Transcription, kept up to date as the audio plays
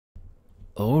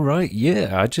Alright,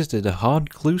 yeah, I just did a hard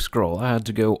clue scroll. I had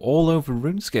to go all over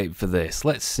RuneScape for this.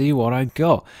 Let's see what I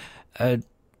got.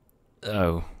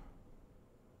 Oh.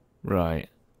 Right.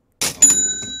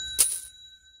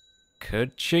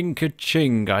 Ka-ching,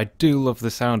 ka-ching. I do love the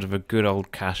sound of a good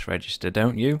old cash register,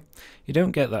 don't you? You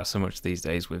don't get that so much these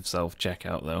days with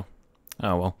self-checkout, though.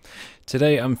 Oh well.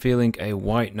 Today I'm feeling a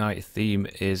White Knight theme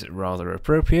is rather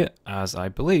appropriate, as I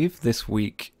believe this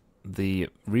week the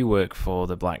rework for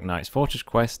the Black Knight's Fortress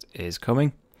quest is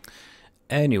coming.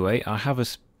 Anyway, I have a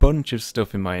bunch of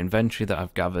stuff in my inventory that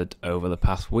I've gathered over the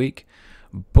past week,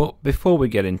 but before we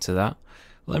get into that,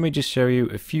 let me just show you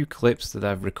a few clips that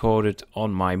I've recorded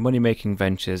on my money-making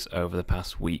ventures over the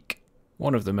past week.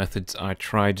 One of the methods I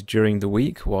tried during the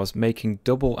week was making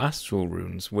double astral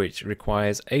runes, which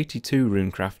requires 82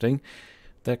 runecrafting.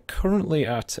 They're currently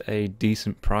at a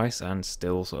decent price and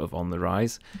still sort of on the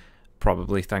rise,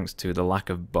 probably thanks to the lack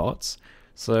of bots.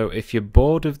 So if you're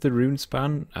bored of the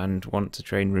runespan and want to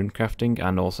train runecrafting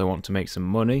and also want to make some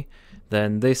money,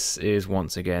 then this is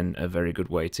once again a very good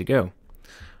way to go.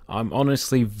 I'm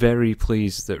honestly very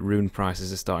pleased that rune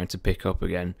prices are starting to pick up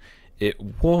again. It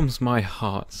warms my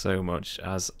heart so much,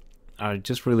 as I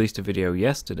just released a video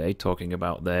yesterday talking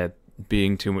about there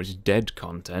being too much dead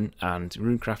content, and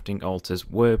runecrafting altars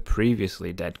were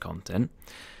previously dead content.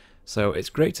 So it's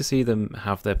great to see them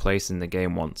have their place in the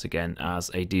game once again as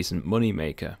a decent money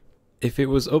maker. If it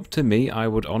was up to me, I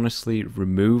would honestly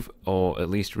remove or at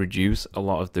least reduce a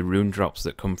lot of the rune drops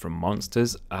that come from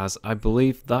monsters, as I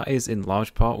believe that is in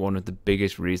large part one of the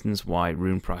biggest reasons why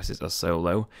rune prices are so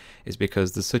low, is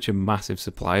because there's such a massive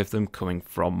supply of them coming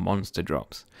from monster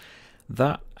drops.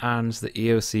 That and the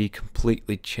EOC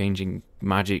completely changing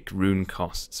magic rune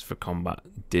costs for combat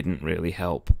didn't really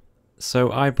help.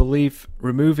 So I believe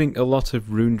removing a lot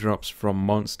of rune drops from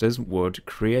monsters would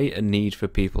create a need for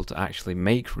people to actually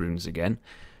make runes again.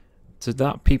 To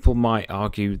that, people might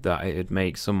argue that it would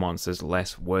make some monsters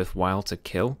less worthwhile to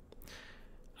kill.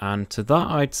 And to that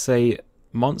I'd say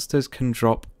monsters can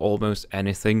drop almost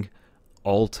anything,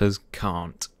 altars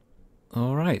can't.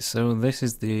 Alright, so this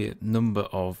is the number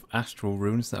of astral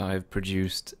runes that I've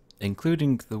produced,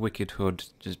 including the Wicked Hood,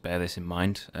 just bear this in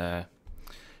mind.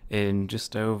 In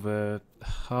just over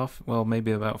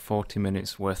maybe about 40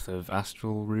 minutes worth of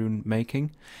astral rune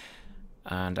making.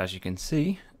 And as you can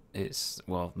see, it's,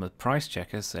 well, the price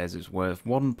checker says it's worth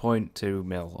 1.2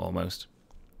 mil almost.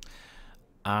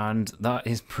 And that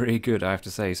is pretty good, I have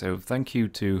to say, so thank you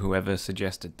to whoever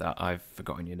suggested that. I've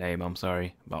forgotten your name, I'm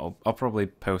sorry, but I'll probably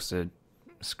post a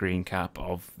screen cap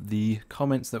of the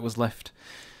comments that was left.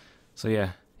 So yeah,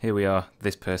 here we are.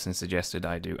 This person suggested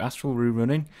I do astral rune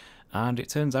running, and it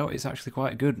turns out it's actually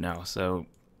quite good now, so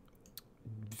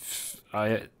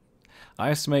I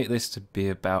estimate this to be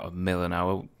about $1 mil an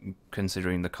hour,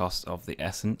 considering the cost of the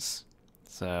essence.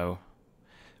 So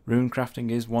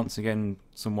runecrafting is once again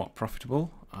somewhat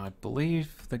profitable. I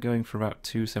believe they're going for about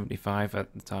 $2.75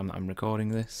 at the time that I'm recording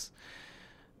this.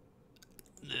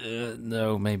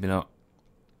 No, maybe not.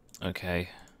 Okay,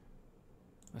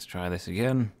 let's try this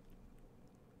again.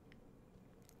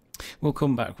 We'll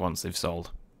come back once they've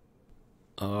sold.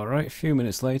 Alright, a few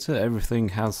minutes later, everything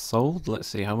has sold. Let's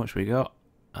see how much we got.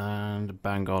 And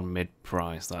bang on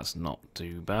mid-price, that's not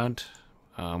too bad.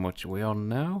 How much are we on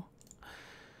now?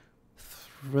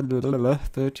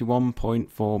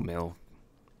 31.4 mil.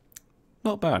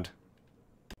 Not bad.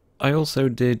 I also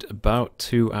did about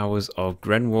 2 hours of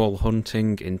Grenwall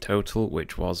hunting in total,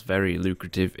 which was very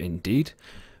lucrative indeed.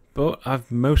 But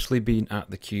I've mostly been at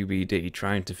the QBD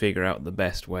trying to figure out the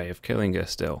best way of killing her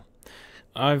still.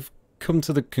 I've come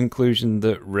to the conclusion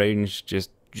that range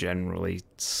just generally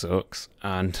sucks,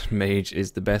 and mage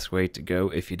is the best way to go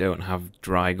if you don't have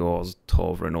Drygores,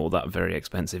 Torva and all that very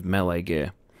expensive melee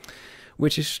gear.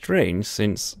 Which is strange,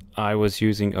 since I was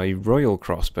using a royal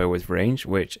crossbow with range,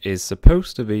 which is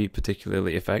supposed to be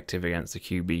particularly effective against the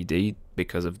QBD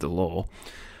because of the lore,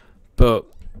 but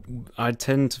I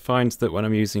tend to find that when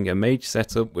I'm using a mage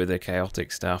setup with a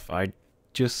chaotic staff, I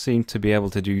just seem to be able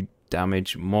to do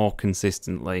damage more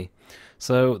consistently.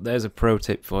 So there's a pro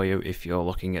tip for you if you're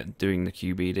looking at doing the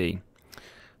QBD.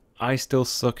 I still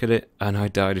suck at it and I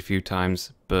died a few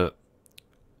times, but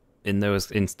in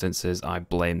those instances I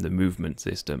blame the movement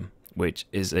system, which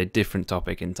is a different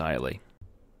topic entirely.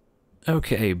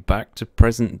 Okay, back to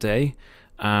present day,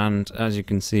 and as you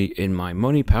can see in my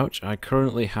money pouch, I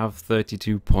currently have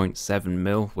 32.7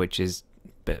 mil, which is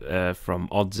from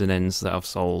odds and ends that I've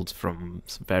sold from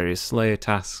various Slayer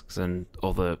tasks and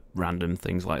other random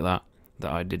things like that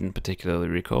I didn't particularly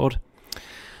record.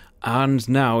 And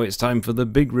now it's time for the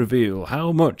big reveal.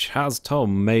 How much has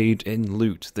Tom made in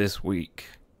loot this week?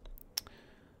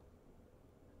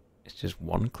 just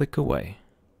one click away.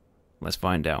 Let's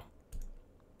find out.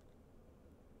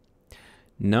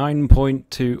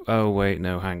 9.2. Oh wait,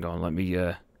 no, hang on. Let me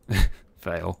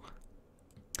fail.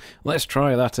 Let's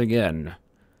try that again.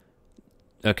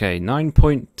 Okay,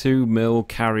 9.2 mil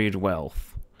carried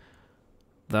wealth.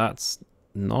 That's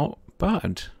not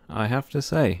bad, I have to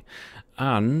say.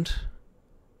 And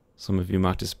some of you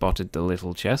might have spotted the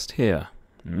little chest here.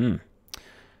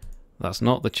 That's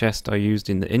not the chest I used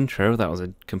in the intro. That was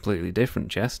a completely different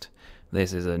chest.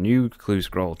 This is a new clue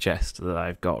scroll chest that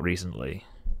I've got recently.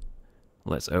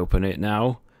 Let's open it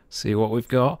now. See what we've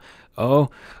got. Oh,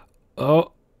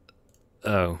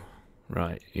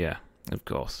 right, yeah, of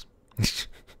course.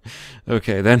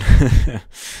 Okay then.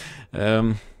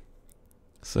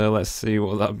 So let's see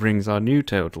what that brings our new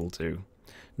total to.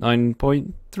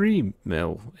 9.3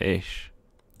 mil-ish.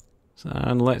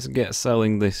 And let's get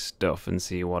selling this stuff and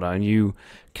see what our new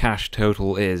cash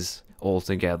total is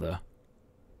altogether.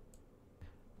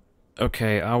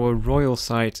 Okay, our royal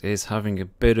site is having a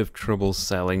bit of trouble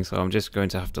selling, so I'm just going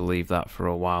to have to leave that for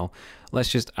a while. Let's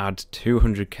just add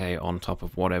 200k on top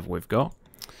of whatever we've got.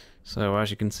 So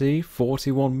as you can see,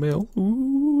 41 mil.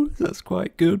 Ooh, that's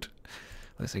quite good.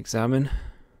 Let's examine.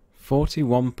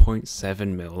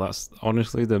 41.7 mil. That's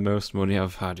honestly the most money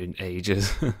I've had in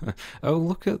ages. Oh,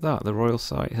 look at that. The royal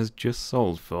site has just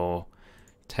sold for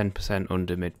 10%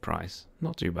 under mid price.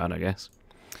 Not too bad, I guess.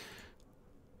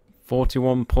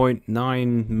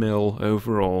 41.9 mil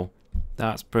overall.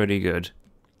 That's pretty good.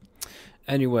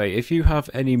 Anyway, if you have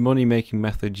any money making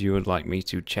methods you would like me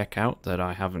to check out that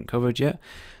I haven't covered yet,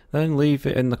 then leave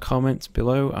it in the comments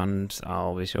below and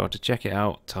I'll be sure to check it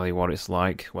out, tell you what it's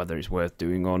like, whether it's worth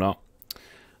doing or not.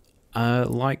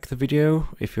 Like the video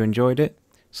if you enjoyed it,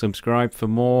 subscribe for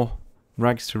more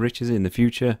rags to riches in the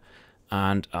future,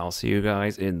 and I'll see you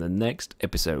guys in the next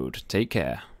episode. Take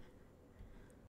care.